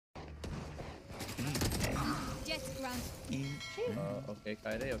Okay,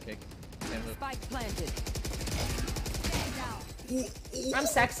 Kyedae, okay. Spike planted. I'm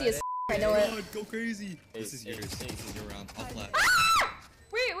sexy as I know it. Go crazy. This is yours. This is your round. I'll flat.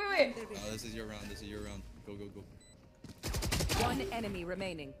 Wait. Oh, this is your round. This is your round. Go. One enemy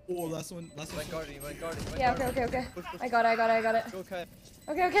remaining. Oh, last one. Went guarding. Yeah, okay. I got it. Go, Kyedae.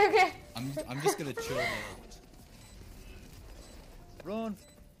 Okay. I'm just gonna chill now. Run.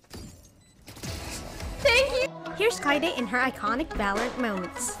 Thank you. Here's Kyedae in her iconic Valorant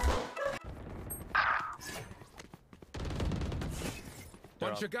moments.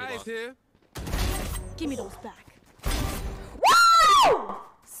 Bunch of guys here. Give me those back. Woo!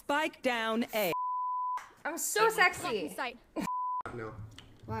 Spike down A. I'm so sexy. No.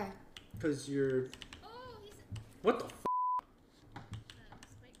 Why? Because you're... What the f***?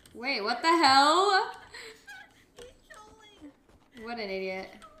 Wait, what the hell? What an idiot.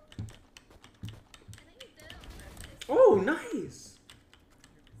 Oh, nice!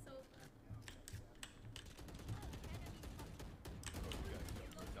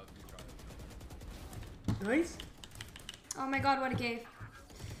 Nice? Oh my god, what a gave.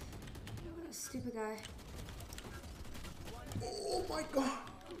 What a stupid guy. Oh my god!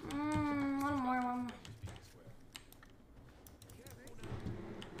 One more.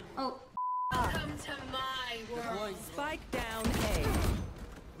 Oh. Welcome to my world. Spike down A.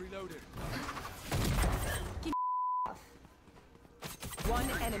 Reloaded. One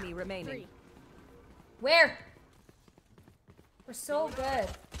enemy remaining. Where? We're so good.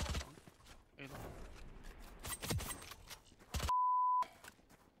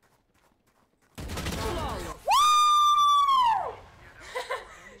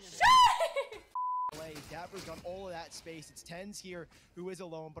 Dapper's got all of that space. It's TenZ here who is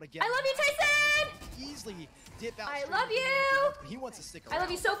alone, but again, I love you, Tyson! Easily dip out. I love you! He wants to stick around. I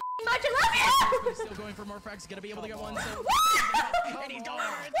love you so much. I love you! He's still going for more frags. Gonna be able to get one. So and he's going.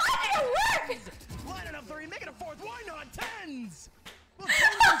 What? It worked! Lining up three, making a fourth. Why not TenZ? Well,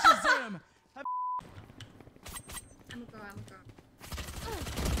 TenZ him. I'm a girl.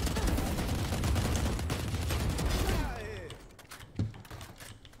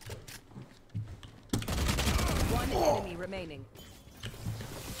 One enemy remaining.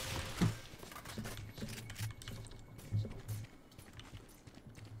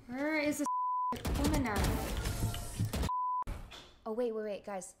 Where is this woman now? Oh, wait,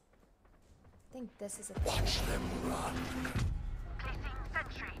 guys. I think this is a thing. Watch them run.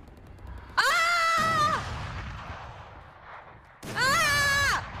 Ah!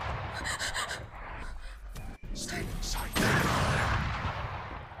 Ah! Stay inside.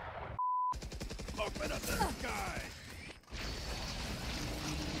 Open up the sky.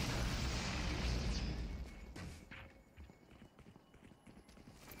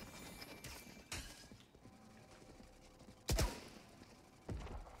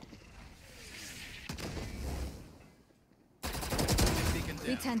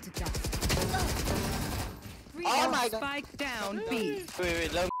 We tend to dust. Oh my god. Spike down B.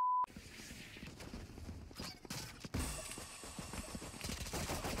 Wait, low.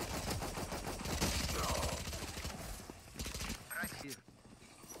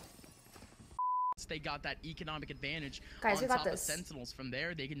 They got that economic advantage. Guys, on we got top this. Of Sentinels from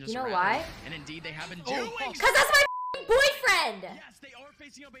there, they can just. You know rally. why? And indeed, they have been doing. Because that's my boyfriend! Yes, they are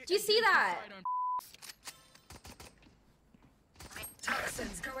facing up. Do you see that?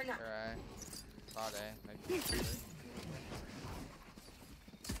 Toxins going up. Alright. Thought maybe.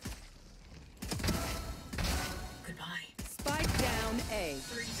 Goodbye. Spike down A.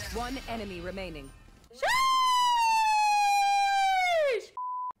 One enemy remaining.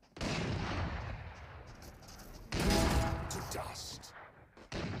 Dust.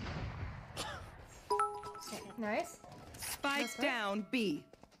 Nice. Spike down B.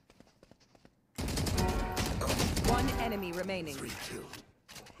 One enemy remaining. 3 killed.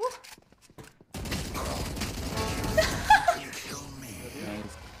 You kill me.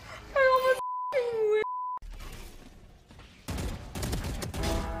 I almost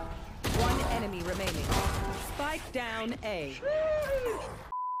One enemy remaining. Spike down A.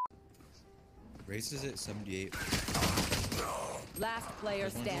 Races at 78. Last player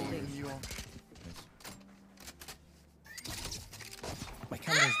standing. My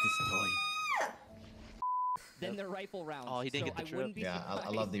camera's destroyed. Then the rifle round. Oh, he didn't get the trip. Yeah, I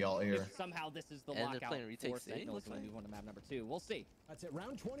love the alt here. If somehow this is the And they're lockout playing for retakes, Sentinels looks when we like. move on to map number 2. We'll see. That's it.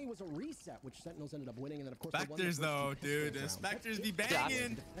 Round 20 was a reset, which Sentinels ended up winning, and then of course Spectres though, dude. The Spectres be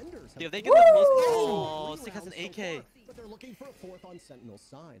banging. Yeah, they get the most. Oh, Stick has an AK. But they're looking for a fourth on Sentinel's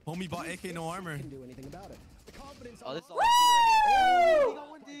side. Homie bought AK, no armor. Can do anything about it. The confidence. Oh, this is all right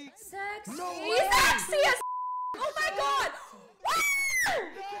here. Sexy. Sexy as. Oh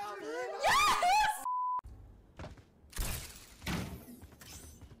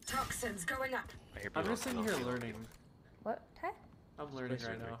Toxins going up. I'm just sitting here learning. What? Huh? I'm learning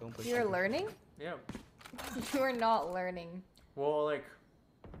right now. You're learning? Yeah. You are not learning. Well, like.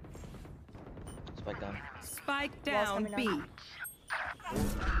 Spike down. Spike down B.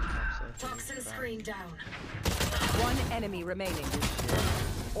 Toxin screen down. One enemy remaining.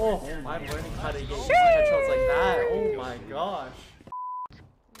 Oh, I'm learning how to get headshots like that. Oh my gosh.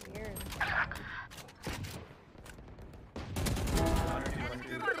 Weird.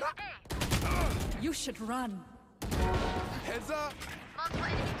 You should run. Heads up.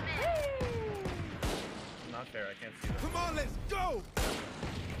 Not fair, I can't see that. Come on, let's go.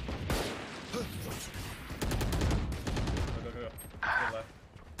 Go, go, go. Go left.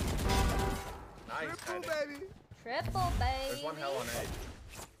 Nice, Triple, Kyedae. baby. Triple, baby. There's one hell on A.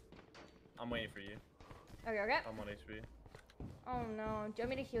 I'm waiting for you. Okay, okay. I'm on HP. Oh no. Do you want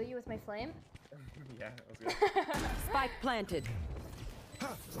me to heal you with my flame? Yeah, let's go. Spike planted.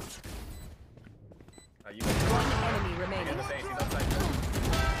 You One enemy remaining.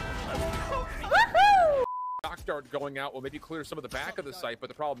 Knock dart going out will maybe clear some of the back of the site, but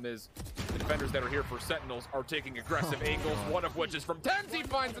the problem is the defenders that are here for Sentinels are taking aggressive angles, one of which is from TenZ. He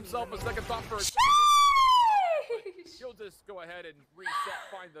finds himself a second thought for a He'll just go ahead and reset,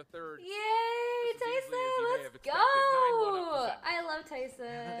 find the third. Yay, Tyson! Let's go! I love Tyson.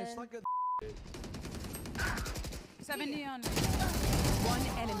 It's like a 70 on. One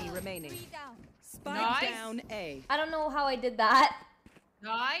enemy remaining. Spike down A. I don't know how I did that.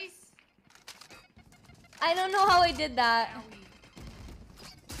 Nice. I don't know how I did that.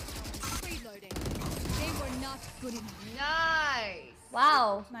 Reloading. They were not good enough. Nice.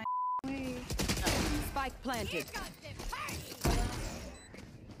 Wow. Spike planted.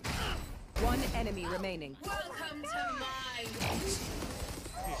 One enemy remaining. Welcome to my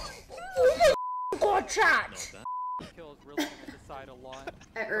God, chat. Kills really gonna decide a lot.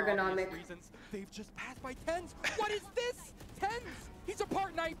 Ergonomic. Reasons. They've just passed by TenZ. What is this? TenZ. He's a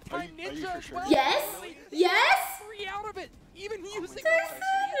part nighttime ninja as well. Yes. Yes. Free out of it. Even using Tyson.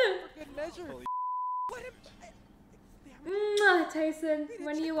 for good measure. Let him. Mwah, Tyson.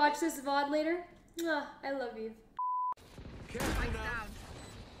 When you watch this VOD later, mwah, I love you.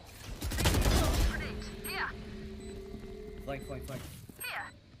 Flank, flank, flank.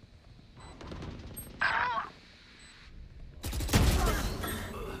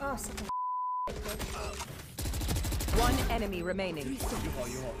 Oh, such a One enemy remaining.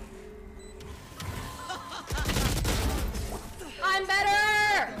 I'm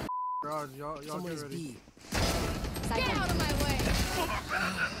better! God, y'all get ready. Get out of my way.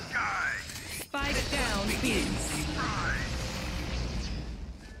 Spike down B.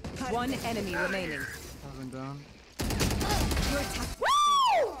 One enemy remaining. Down.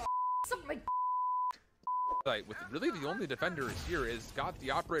 With really the only defender here is got the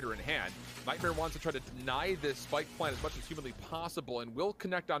operator in hand. Nightmare wants to try to deny this spike plant as much as humanly possible and will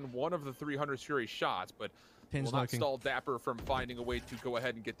connect on one of the 300 Fury shots, but will not stall Dapper from finding a way to go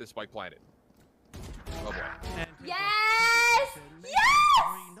ahead and get this spike planted. Oh boy. Yes! Yes!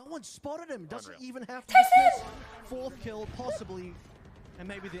 No one spotted him. Doesn't even have to Tyson! miss. Fourth kill, possibly. And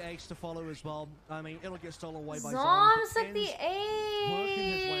maybe the ace to follow as well. I mean, it'll get stolen away by Zom's like the TenZ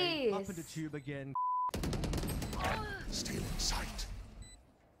working his way up ace. into tube again. Still in sight.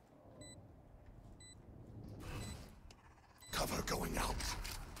 Cover going out.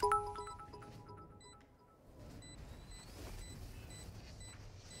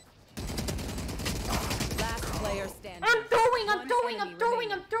 Last player standing. I'm throwing, I'm One throwing, I'm enemy throwing,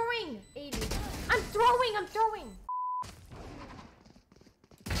 remaining. I'm throwing. 80. I'm throwing, I'm throwing.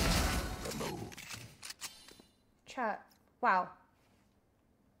 Chat. Wow.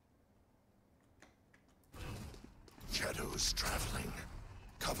 Shadows traveling.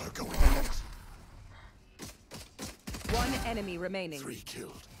 Cover going out. One enemy remaining. 3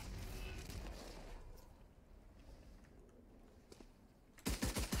 killed.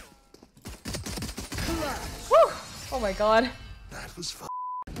 Whew. Oh my god. That was fun.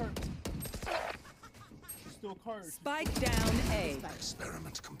 Still cars. Spike down A.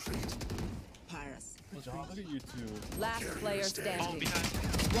 Experiment complete. Pyrus. Good job. Look at you two. Last player standing.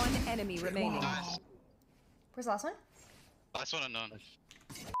 One enemy remaining. Where's the last one? Last one unknown.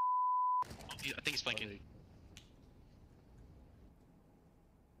 I think he's flanking.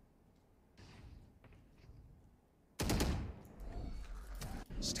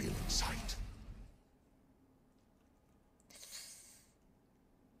 Still in sight.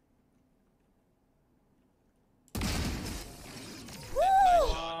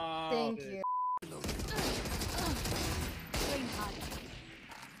 Thank you.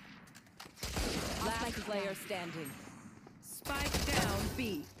 Last player standing. Spike down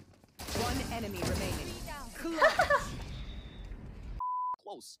B. One enemy remaining.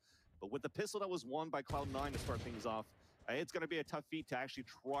 Close. But with the pistol that was won by Cloud9 to start things off, it's going to be a tough feat to actually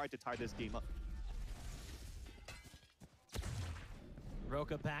try to tie this game up.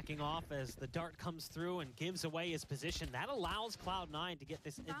 Roka backing off as the dart comes through and gives away his position. That allows Cloud9 to get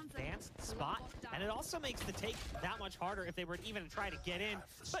this advanced spot, and it also makes the take that much harder if they were to even try to get in.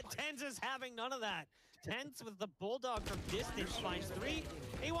 But TenZ is having none of that. TenZ with the Bulldog from distance finds 3.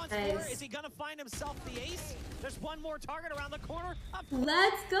 He wants 4. Is he gonna find himself the ace? There's one more target around the corner.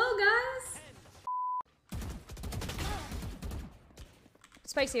 Let's go, guys.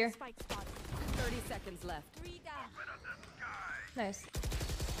 Spike's here. 30 seconds left. Nice.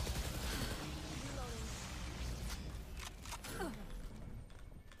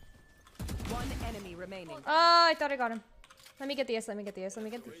 One enemy remaining. Oh, I thought I got him. Let me get the S. Let me get the S. Let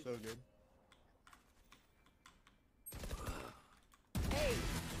me get the. So good.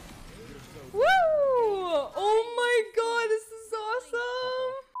 Woo! Oh my god, this is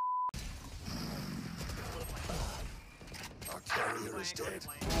awesome! Our carrier is dead.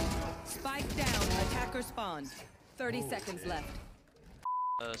 Spike down. Attacker spawned. 30 seconds left.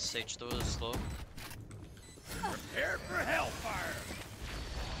 Sage though is slow. Prepare for hellfire.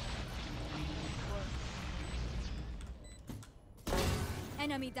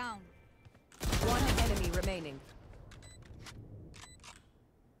 Enemy down. One enemy remaining.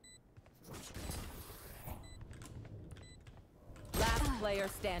 Last player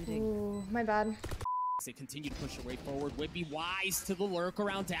standing. Ooh, my bad. They continue to push their way forward. Would be wise to the lurk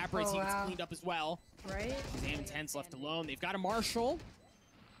around Dapper as he gets cleaned up as well. Right? Zam and TenZ left alone. They've got a Marshall.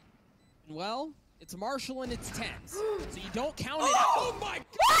 Well, it's a Marshall and it's TenZ. So you don't count it out. Oh my god!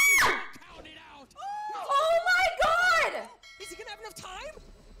 You don't count it out! Oh my god! Is he gonna have enough time?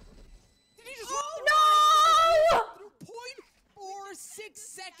 Did he just no! 0.46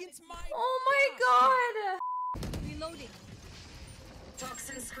 seconds, my Oh my god! Reloading.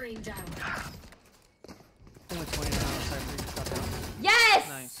 Toxin screen down. Only 20 rounds. Stop down. Yes!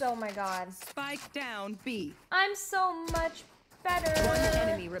 Nice. Oh my god. Spike down. B. I'm so much better. One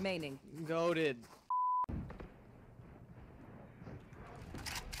enemy remaining. Goated.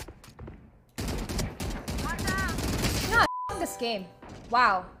 No, this game.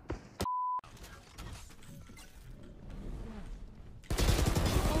 Wow.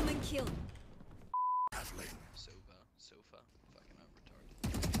 Omen kill. Sofa. Fucking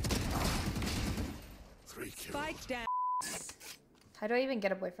retarded. 3 kills. Spike down. How do I even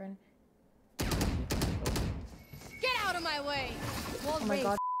get a boyfriend? Get out of my way. Wall Oh my raised.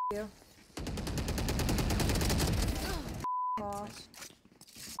 god, you. Aw.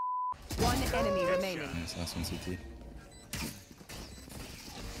 One enemy remaining. Nice, last one CT.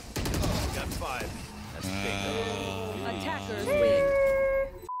 Got 5. That's big. Attackers win.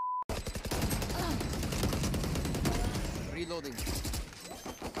 Reloading.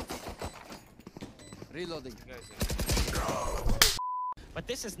 Reloading. But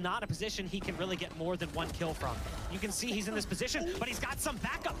this is not a position he can really get more than 1 kill from. You can see he's in this position, but he's got some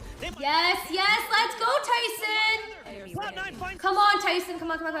backup. Yes, let's go, Tyson! Cloud9 finds Come on, Tyson, come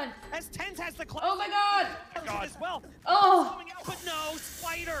on. as TenZ has the Oh my god! as well. Oh! Going out, but no,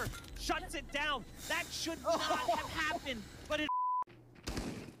 Spider shuts it down. That should not have happened, but it.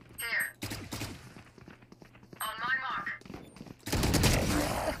 Here. On my mark.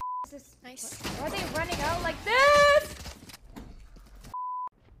 Nice. Why are they running out like this?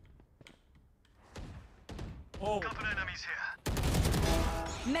 Oh. Couple enemies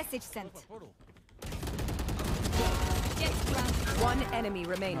here. Message sent. One enemy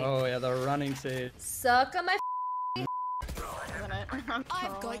remaining. Oh yeah, they're running Sage. Suck on my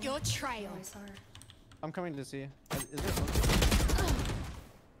I've got your trail. I'm coming to see. Is there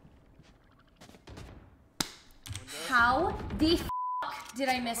How the f did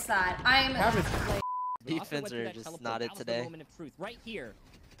I miss that? I'm Defense are just not it today. Moment of truth right here.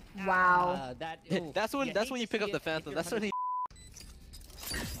 wow. That's when you pick up the Phantom. That's when he.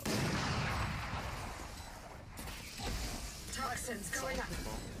 Toxins going up.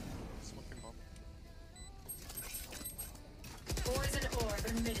 Poison orb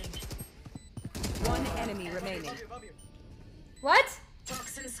emitting. One enemy remaining. What?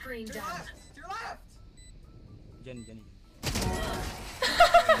 Toxin screen down. To your left. Jenny.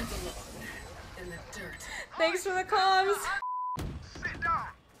 In the dirt. Thanks for the comms. Sit down.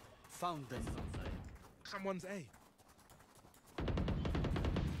 Found them. Someone's A.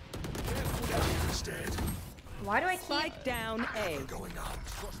 Is dead. Why do I keep Spike down A. Going on.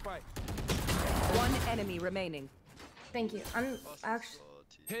 Short spike. One enemy remaining. Thank you. I'm actually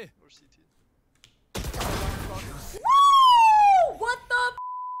Here. Woo! What the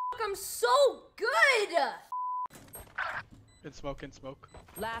f I'm so good. In smoke, in smoke.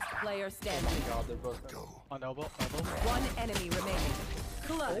 Last player standing. Oh my god, they're both on elbow, elbow. One enemy remaining.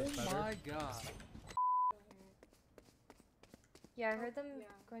 Clutch. Oh my god. Yeah, I heard them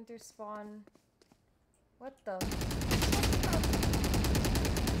going through spawn. What the?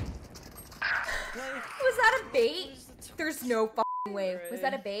 Was that a bait? There's no fucking way. Was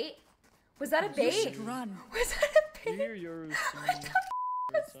that a bait? Was that a bait? Run. Was that a bait?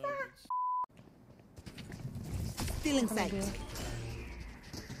 What the fuck? Stealing sight.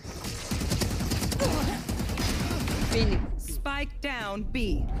 Spike down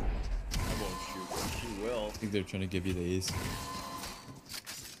B. I won't shoot, but she will. I think they're trying to give you the ace.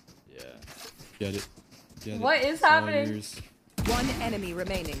 Yeah. Get it. Get it. What is It's all happening? yours. One enemy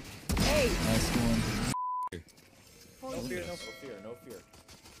remaining. Hey. Nice one. No fear, no fear, no fear.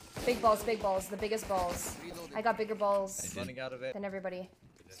 Big balls, the biggest balls. I got bigger balls Running out of it. than everybody.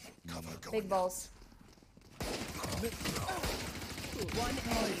 Big balls. One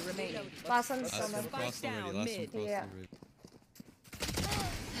enemy remaining. Last one's Last still one mid. crossed already. Last one crossed Yeah. already.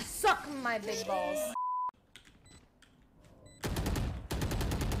 Suck my big balls.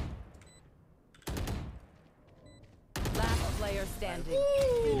 Last player standing.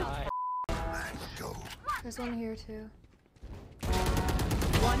 There's one here too.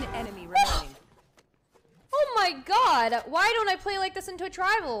 One enemy remaining. Oh my god! Why don't I play like this into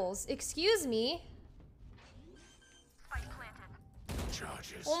Tribals? Excuse me.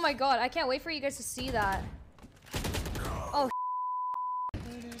 Charges. Oh my god, I can't wait for you guys to see that. Oh.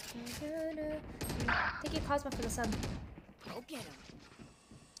 Thank you, Cosmo, for the sub. Go get him.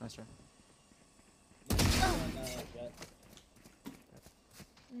 Nice try.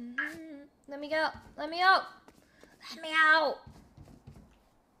 Let me go. Let me out. Let me out.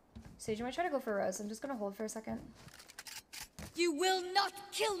 Sage, you might try to go for Rose. I'm just gonna hold for a second. You will not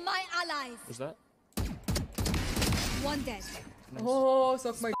kill my allies. What's that? One dead. Nice. Oh,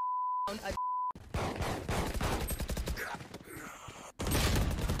 suck my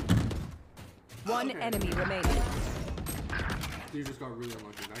One enemy remaining. You just got really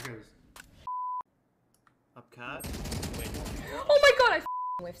unlucky. That guy was. Up cat. Oh my god,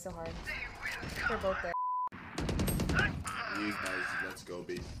 I whiffed so hard. They're both there. You guys, let's go,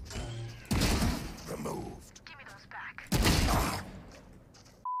 B. Removed. Give me those back.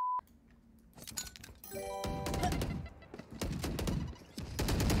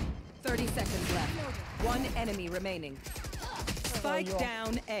 30 seconds left. One enemy remaining. Spike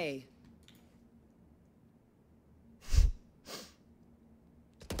down A.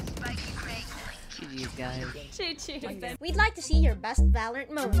 We'd like to see your best Valorant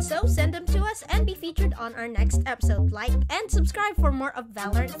moments, so send them to us and be featured on our next episode. Like and subscribe for more of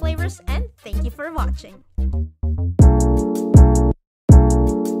Valorant flavors, and thank you for watching.